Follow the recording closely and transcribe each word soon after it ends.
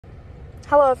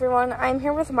Hello everyone, I'm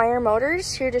here with Meyer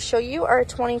Motors, here to show you our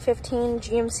 2015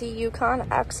 GMC Yukon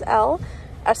XL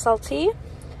SLT.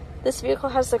 This vehicle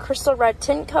has the crystal red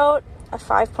tint coat, a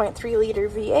 5.3 liter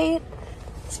V8.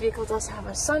 This vehicle does have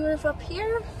a sunroof up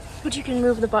here, which you can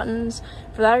move the buttons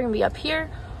for that are going to be up here.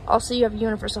 Also, you have a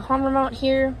universal home remote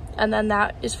here, and then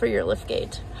that is for your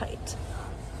liftgate height.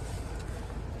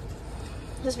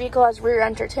 This vehicle has rear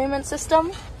entertainment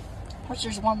system, which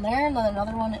there's one there and then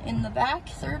another one in the back,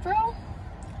 third row,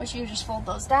 which you just fold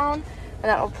those down and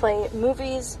that will play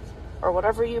movies or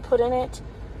whatever you put in it.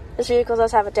 This vehicle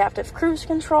does have adaptive cruise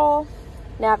control,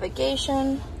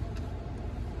 navigation,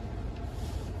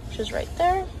 which is right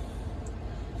there.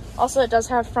 Also, it does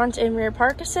have front and rear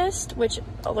park assist, which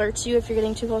alerts you if you're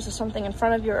getting too close to something in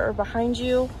front of you or behind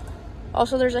you.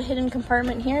 Also, there's a hidden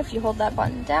compartment here. If you hold that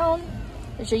button down,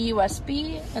 there's a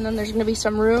USB, and then there's going to be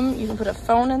some room. You can put a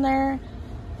phone in there,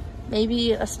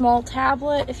 maybe a small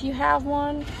tablet if you have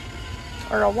one,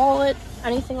 or a wallet,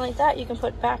 anything like that you can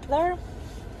put back there.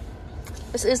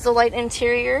 This is the light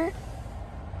interior,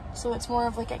 so it's more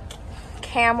of like a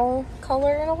camel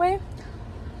color in a way.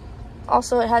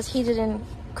 Also, it has heated and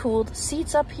cooled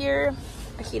seats up here,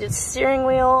 a heated steering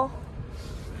wheel.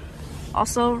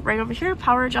 Also, right over here,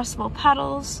 power adjustable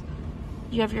pedals.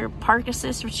 You have your park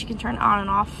assist, which you can turn on and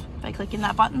off by clicking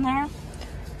that button there.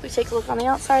 If we take a look on the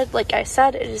outside, like I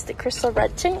said, it is the crystal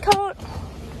red tint coat.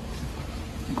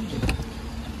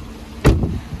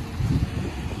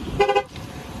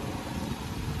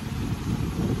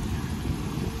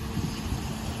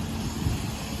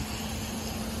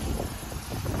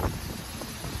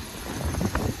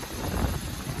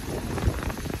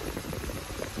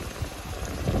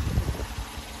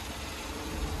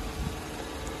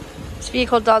 This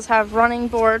vehicle does have running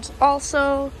boards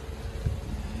also,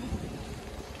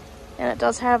 and it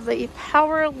does have the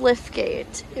power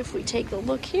liftgate. If we take a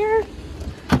look here,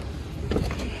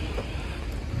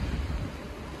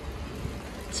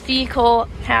 this vehicle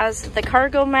has the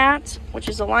cargo mat, which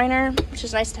is a liner, which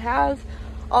is nice to have.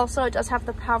 Also, it does have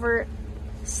the power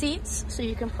seats, so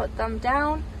you can put them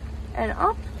down and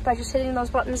up by just hitting those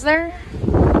buttons there.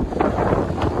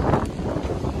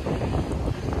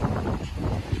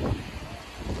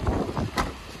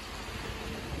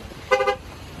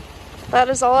 That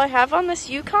is all I have on this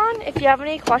Yukon. If you have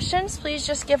any questions, please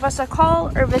just give us a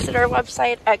call or visit our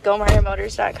website at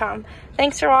gomeyermotors.com.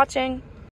 Thanks for watching.